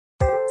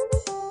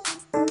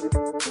All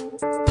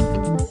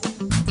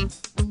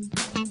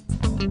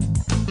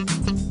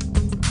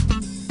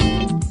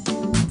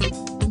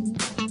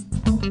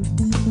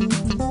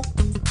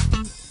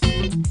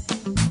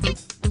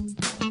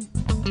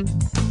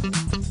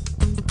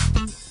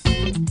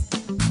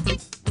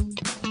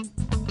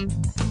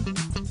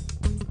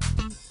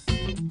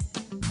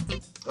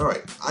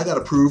right, I got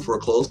approved for a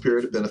closed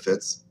period of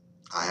benefits.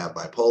 I have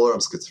bipolar, I'm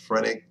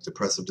schizophrenic,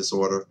 depressive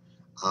disorder.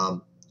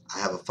 I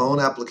have a phone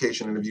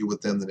application interview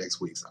with them the next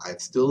week. I've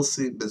still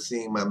been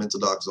seeing my mental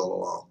doctors all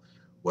along.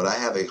 Would I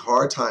have a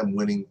hard time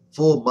winning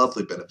full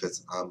monthly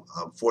benefits? I'm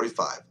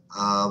 45.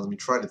 Let me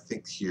try to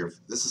think here.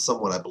 This is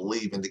someone I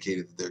believe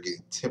indicated that they're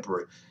getting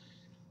temporary.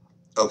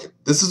 Okay,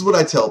 this is what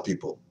I tell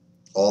people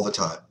all the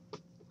time.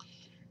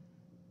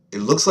 It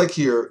looks like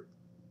here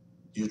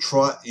you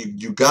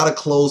got a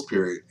closed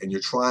period and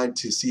you're trying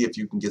to see if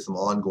you can get some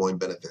ongoing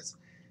benefits.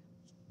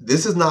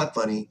 This is not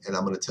funny, and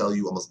I'm going to tell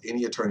you, almost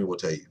any attorney will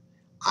tell you,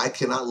 I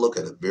cannot look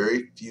at a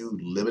very few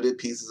limited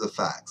pieces of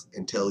facts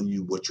and tell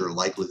you what your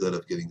likelihood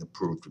of getting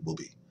approved will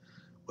be.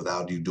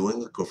 Without you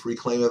doing a free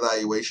claim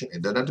evaluation,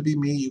 it doesn't have to be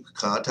me. You can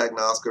contact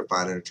NOSCA,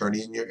 find an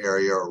attorney in your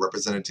area or a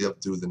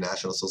representative through the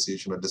National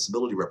Association of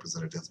Disability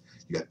Representatives.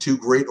 You got two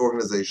great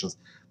organizations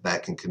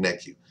that can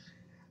connect you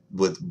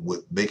with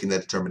making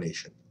that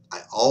determination. I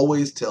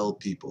always tell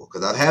people,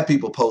 because I've had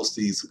people post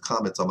these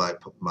comments on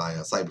my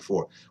site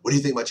before, what do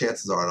you think my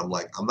chances are? And I'm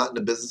like, I'm not in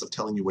the business of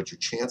telling you what your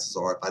chances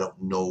are if I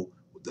don't know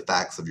the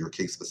facts of your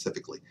case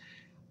specifically.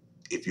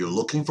 If you're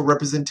looking for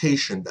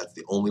representation, that's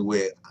the only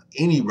way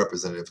any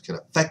representative can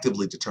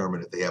effectively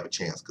determine if they have a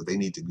chance, because they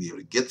need to be able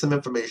to get some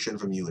information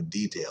from you in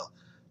detail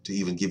to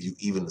even give you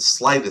even the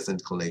slightest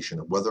inclination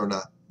of whether or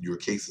not your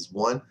case is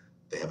won,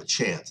 they have a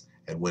chance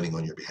at winning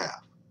on your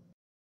behalf.